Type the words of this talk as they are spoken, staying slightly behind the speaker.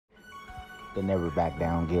The Never Back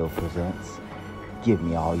Down Guild presents Give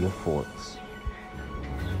Me All Your Forts.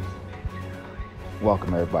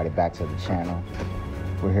 Welcome everybody back to the channel.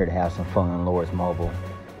 We're here to have some fun on Lords Mobile.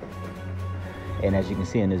 And as you can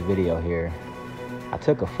see in this video here, I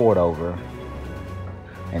took a fort over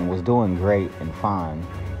and was doing great and fine,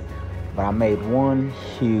 but I made one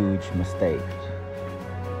huge mistake.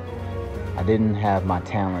 I didn't have my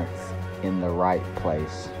talents in the right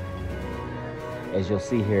place. As you'll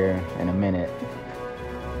see here in a minute,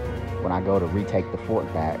 when I go to retake the fort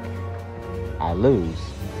back, I lose.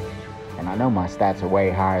 And I know my stats are way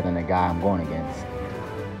higher than the guy I'm going against.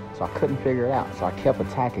 So I couldn't figure it out. So I kept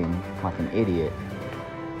attacking like an idiot.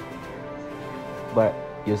 But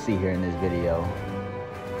you'll see here in this video,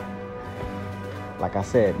 like I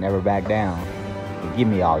said, never back down. And give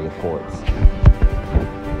me all your forts.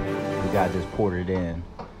 The guy just poured it in.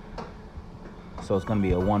 So it's gonna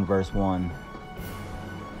be a 1 versus 1.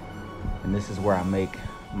 And this is where I make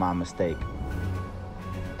my mistake.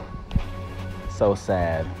 So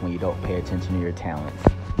sad when you don't pay attention to your talents.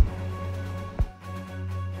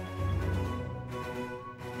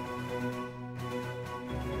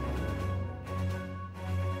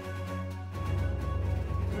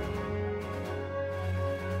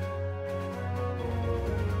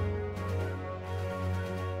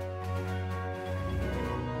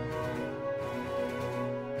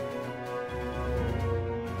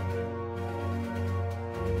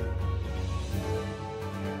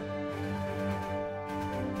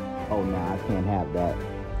 Oh no, I can't have that.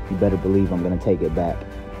 You better believe I'm gonna take it back.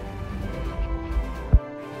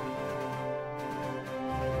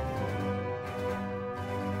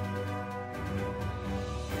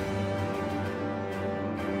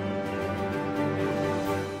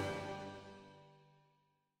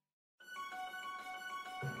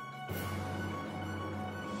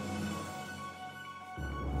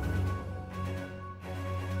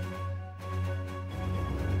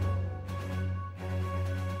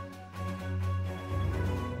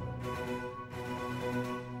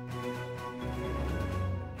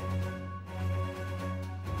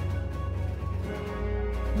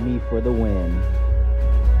 Me for the win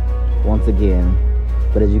once again.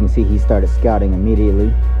 But as you can see, he started scouting immediately,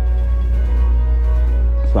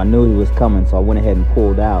 so I knew he was coming, so I went ahead and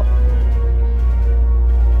pulled out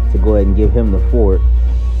to go ahead and give him the fort,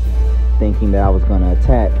 thinking that I was going to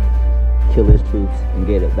attack, kill his troops, and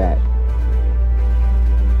get it back.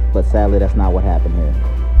 But sadly, that's not what happened here.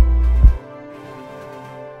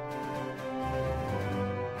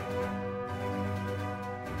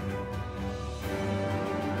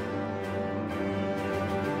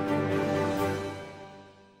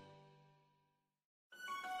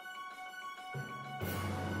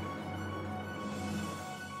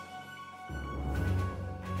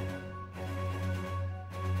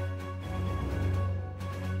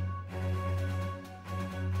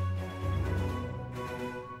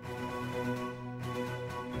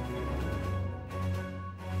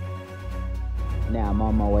 Now I'm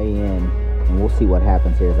on my way in, and we'll see what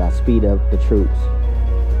happens here as I speed up the troops.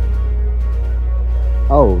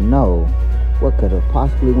 Oh no, what could have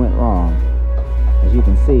possibly went wrong? As you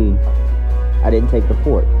can see, I didn't take the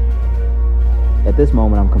fort. At this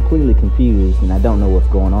moment, I'm completely confused, and I don't know what's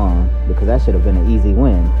going on, because that should have been an easy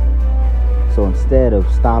win. So instead of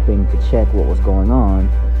stopping to check what was going on,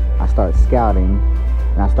 I start scouting,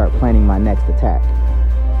 and I start planning my next attack.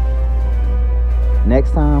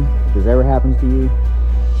 Next time, if this ever happens to you,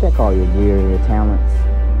 check all your gear, your talents.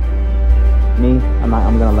 Me, I'm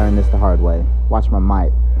gonna learn this the hard way. Watch my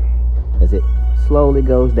might as it slowly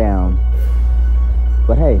goes down.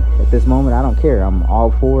 But hey, at this moment, I don't care. I'm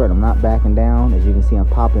all for it. I'm not backing down. As you can see, I'm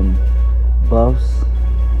popping buffs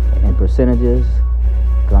and percentages,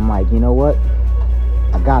 because I'm like, you know what?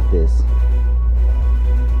 I got this.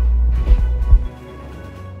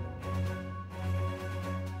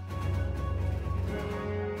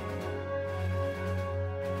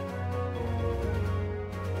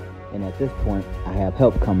 And at this point, I have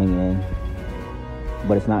help coming in,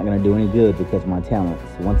 but it's not going to do any good because of my talents.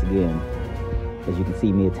 Once again, as you can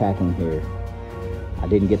see me attacking here, I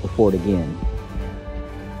didn't get the fort again.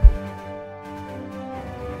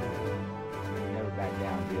 Never Back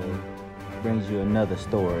Down Guild brings you another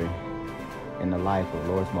story in the life of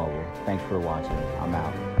Lords Mobile. Thanks for watching. I'm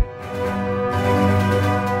out.